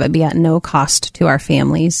to have it be at no cost to our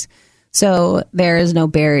families. So there is no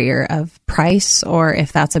barrier of price, or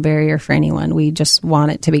if that's a barrier for anyone, we just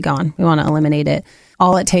want it to be gone. We want to eliminate it.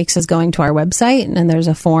 All it takes is going to our website, and there's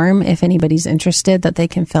a form if anybody's interested that they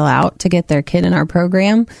can fill out to get their kid in our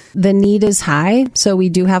program. The need is high, so we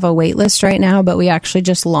do have a wait list right now, but we actually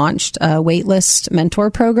just launched a wait list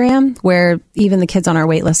mentor program where even the kids on our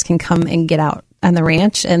wait list can come and get out on the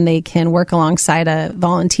ranch, and they can work alongside a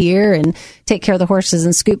volunteer and take care of the horses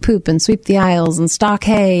and scoop poop and sweep the aisles and stock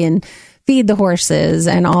hay and feed the horses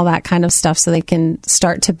and all that kind of stuff, so they can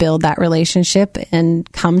start to build that relationship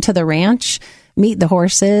and come to the ranch, meet the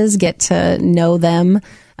horses, get to know them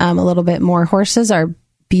a little bit more. Horses are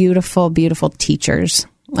beautiful, beautiful teachers,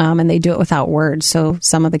 and they do it without words. So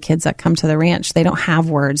some of the kids that come to the ranch, they don't have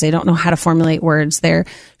words. They don't know how to formulate words. They're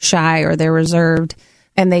shy or they're reserved,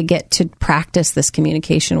 and they get to practice this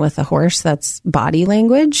communication with the horse. That's body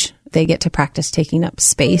language. They get to practice taking up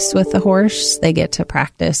space with the horse. They get to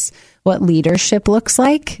practice what leadership looks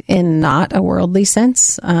like in not a worldly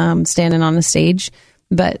sense, standing on the stage,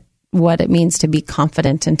 but what it means to be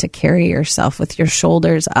confident and to carry yourself with your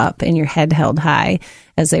shoulders up and your head held high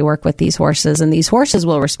as they work with these horses. And these horses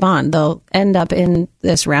will respond. They'll end up in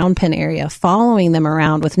this round pen area, following them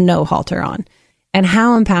around with no halter on. And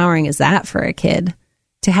how empowering is that for a kid?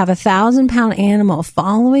 To have a 1,000-pound animal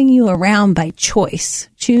following you around by choice,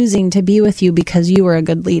 choosing to be with you because you were a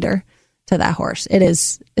good leader to that horse.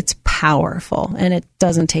 It's powerful, and it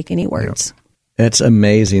doesn't take any words. It's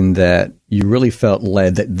amazing that you really felt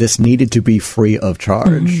led that this needed to be free of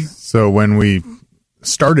charge. So when we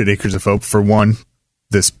started Acres of Hope, for one,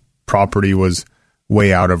 this property was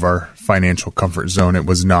way out of our financial comfort zone. It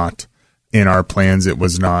was not in our plans. It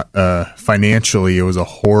was not financially. It was a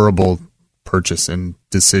horrible purchase and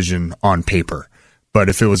decision on paper. But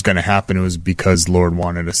if it was going to happen, it was because Lord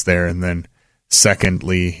wanted us there. And then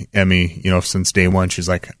secondly, Emmy, since day one, she's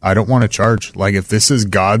like, I don't want to charge. Like, if this is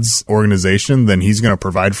God's organization, then he's going to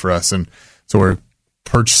provide for us. And so we're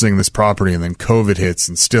purchasing this property, and then COVID hits,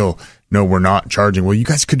 and still, no, we're not charging. Well, you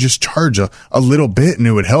guys could just charge a little bit and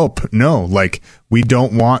it would help. No, like, we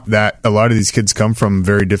don't want that. A lot of these kids come from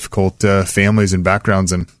very difficult families and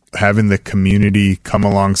backgrounds, and having the community come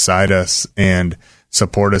alongside us and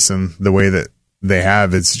support us in the way that they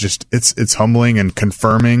have, it's just, it's humbling and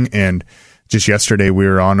confirming. And just yesterday we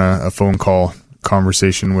were on a phone call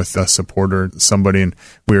conversation with a supporter, somebody, and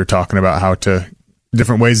we were talking about how to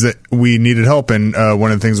different ways that we needed help. And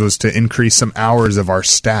one of the things was to increase some hours of our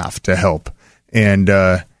staff to help. And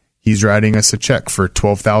he's writing us a check for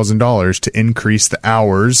 $12,000 to increase the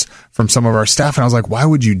hours from some of our staff. And I was like, why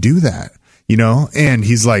would you do that? And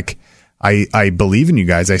he's like, I believe in you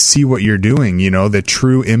guys. I see what you're doing, the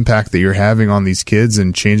true impact that you're having on these kids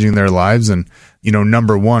and changing their lives. And,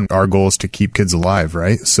 number one, our goal is to keep kids alive,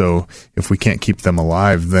 right? So if we can't keep them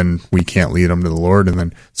alive, then we can't lead them to the Lord. And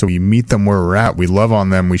then, so we meet them where we're at. We love on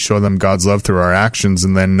them. We show them God's love through our actions,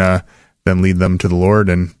 and then lead them to the Lord.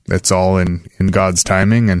 And it's all in God's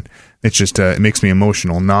timing. And it's just, it makes me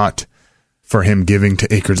emotional, not for him giving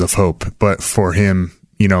to Acres of Hope, but for him,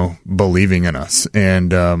 believing in us.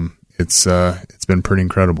 And, it's been pretty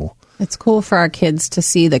incredible. It's cool for our kids to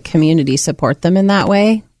see the community support them in that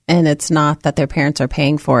way. And it's not that their parents are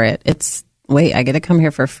paying for it. It's, wait, I get to come here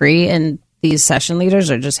for free, and these session leaders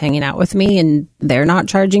are just hanging out with me, and they're not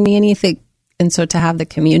charging me anything. And so to have the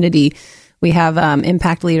community, we have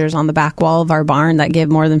impact leaders on the back wall of our barn that give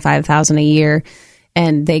more than $5,000 a year.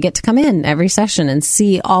 And they get to come in every session and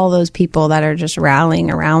see all those people that are just rallying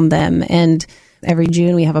around them. And every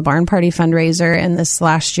June we have a barn party fundraiser. And this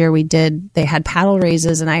last year they had paddle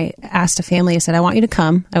raises. And I asked a family, I said, I want you to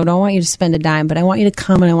come. I don't want you to spend a dime, but I want you to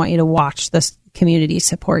come, and I want you to watch this community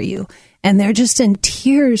support you. And they're just in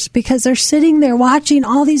tears because they're sitting there watching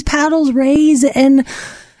all these paddles raise and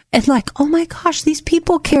like, oh my gosh, these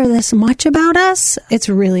people care this much about us. It's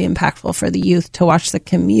really impactful for the youth to watch the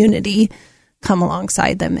community come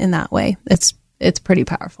alongside them in that way. It's pretty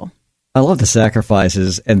powerful. I love the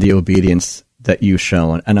sacrifices and the obedience that you've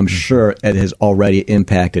shown, and I'm sure it has already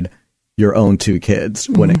impacted your own two kids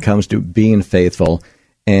when it comes to being faithful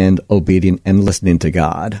and obedient and listening to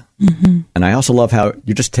God. Mm-hmm. And I also love how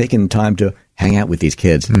you're just taking time to hang out with these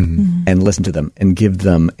kids and listen to them and give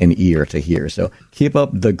them an ear to hear. So keep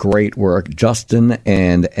up the great work, Justin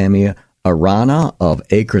and Emmy Arana of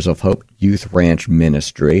Acres of Hope Youth Ranch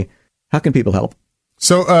Ministry. How can people help?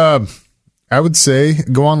 So, I would say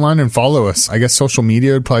go online and follow us. I guess social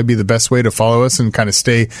media would probably be the best way to follow us and kind of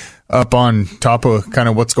stay up on top of kind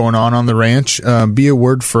of what's going on the ranch. Be a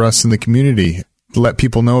word for us in the community. Let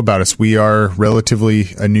people know about us. We are relatively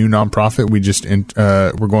a new nonprofit. We just,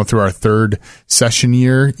 we're going through our third session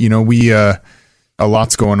year. A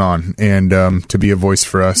lot's going on, and to be a voice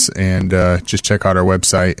for us, and just check out our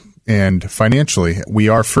website. And financially, we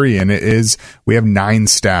are free, and we have 9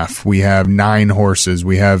 staff. We have 9 horses.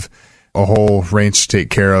 We have a whole ranch to take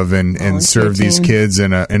care of and serve these kids,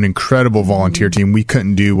 and an incredible volunteer team. We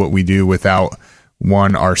couldn't do what we do without,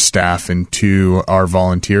 1, our staff, and 2, our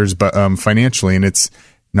volunteers. But financially, and it's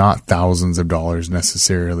not thousands of dollars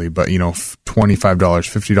necessarily, but $25,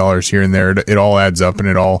 $50 here and there, it all adds up, and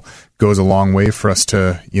it all goes a long way for us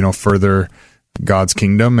to further God's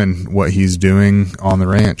kingdom and what he's doing on the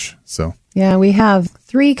ranch. So yeah, we have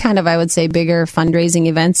 3 kind of, I would say, bigger fundraising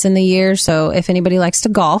events in the year. So if anybody likes to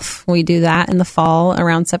golf, we do that in the fall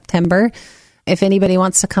around September. If anybody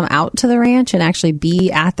wants to come out to the ranch and actually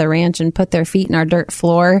be at the ranch and put their feet in our dirt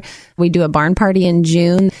floor, we do a barn party in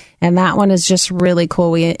June. And that one is just really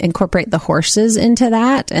cool. We incorporate the horses into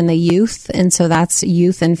that and the youth. And so that's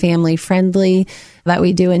youth and family friendly that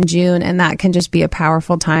we do in June. And that can just be a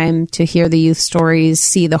powerful time to hear the youth stories,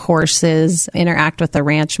 see the horses, interact with the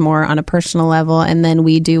ranch more on a personal level. And then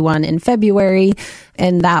we do one in February.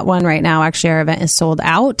 And that one right now, actually, our event is sold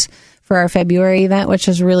out for our February event, which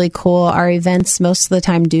is really cool. Our events most of the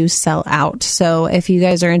time do sell out. So if you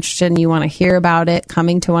guys are interested and you want to hear about it,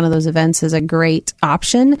 coming to one of those events is a great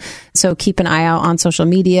option. So keep an eye out on social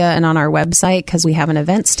media and on our website, because we have an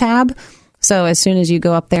events tab. So as soon as you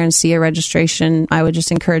go up there and see a registration, I would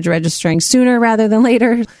just encourage registering sooner rather than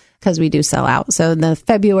later, because we do sell out. So the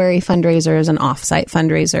February fundraiser is an off-site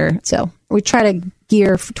fundraiser. So we try to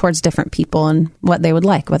gear towards different people and what they would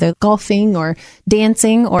like, whether golfing or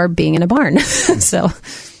dancing or being in a barn. So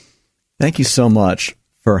thank you so much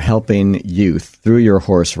for helping youth through your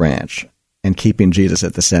horse ranch and keeping Jesus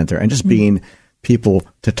at the center and just being people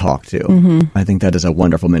to talk to. I think that is a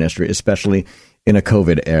wonderful ministry, especially in a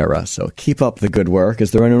COVID era. So keep up the good work.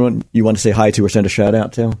 Is there anyone you want to say hi to or send a shout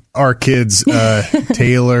out to? Our kids,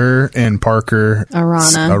 Taylor and Parker.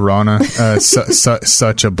 Arana.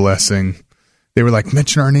 Such a blessing. They were like,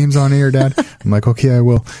 mention our names on air, Dad. I'm like, okay, I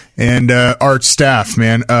will. And our staff,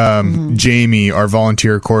 man, Jamie, our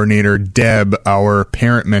volunteer coordinator, Deb, our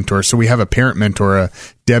parent mentor. So we have a parent mentor.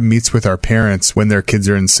 Deb meets with our parents when their kids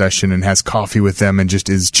are in session and has coffee with them and just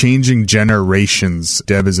is changing generations.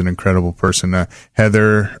 Deb is an incredible person.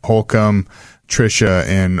 Heather, Holcomb, Trisha,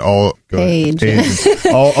 and all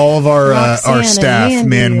of our staff,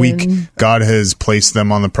 man, God has placed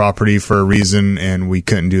them on the property for a reason, and we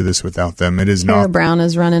couldn't do this without them. It is Kara not. Brown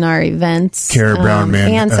is running our events. Kara Brown,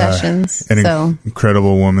 man, and sessions.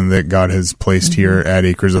 Incredible woman that God has placed here at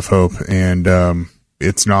Acres of Hope, and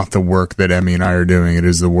it's not the work that Emmy and I are doing. It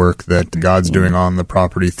is the work that God's doing on the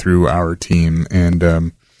property through our team,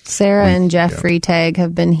 and Sarah and Jeffrey Tagg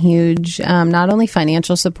have been huge, not only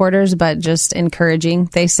financial supporters, but just encouraging.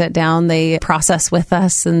 They sit down, they process with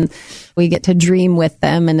us, and we get to dream with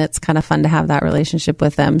them, and it's kind of fun to have that relationship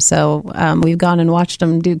with them. So we've gone and watched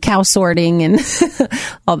them do cow sorting and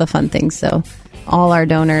all the fun things. So all our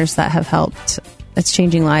donors that have helped, it's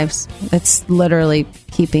changing lives. It's literally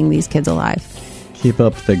keeping these kids alive. Keep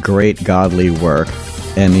up the great godly work,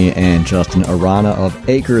 Emmy and Justin Arana of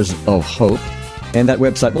Acres of Hope. And that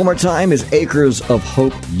website, one more time, is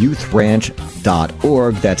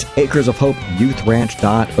acresofhopeyouthranch.org. That's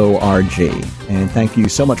acresofhopeyouthranch.org. And thank you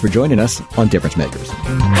so much for joining us on Difference Makers.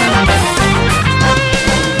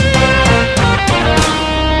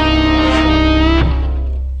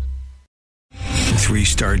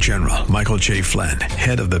 Three-star General Michael J. Flynn,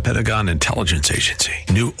 head of the Pentagon Intelligence Agency,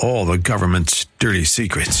 knew all the government's dirty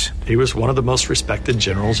secrets. He was one of the most respected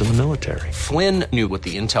generals in the military. Flynn knew what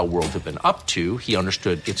the intel world had been up to. He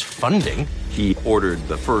understood its funding. He ordered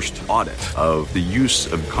the first audit of the use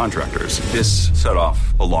of contractors. This set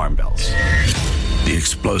off alarm bells. The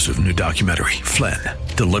explosive new documentary, Flynn,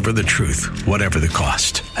 Deliver the Truth, Whatever the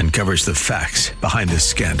Cost, uncovers the facts behind this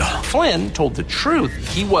scandal. Flynn told the truth.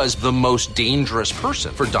 He was the most dangerous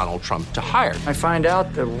person for Donald Trump to hire. I find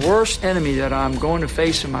out the worst enemy that I'm going to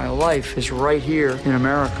face in my life is right here in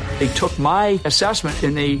America. They took my assessment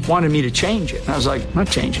and they wanted me to change it. And I was like, I'm not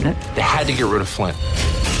changing it. They had to get rid of Flynn.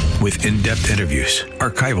 With in-depth interviews,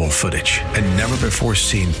 archival footage, and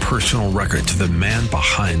never-before-seen personal records of the man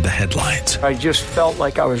behind the headlines. I just felt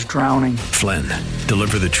like I was drowning. Flynn,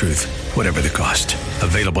 Deliver the Truth, Whatever the Cost.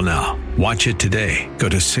 Available now. Watch it today. Go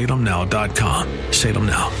to salemnow.com.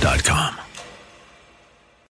 salemnow.com.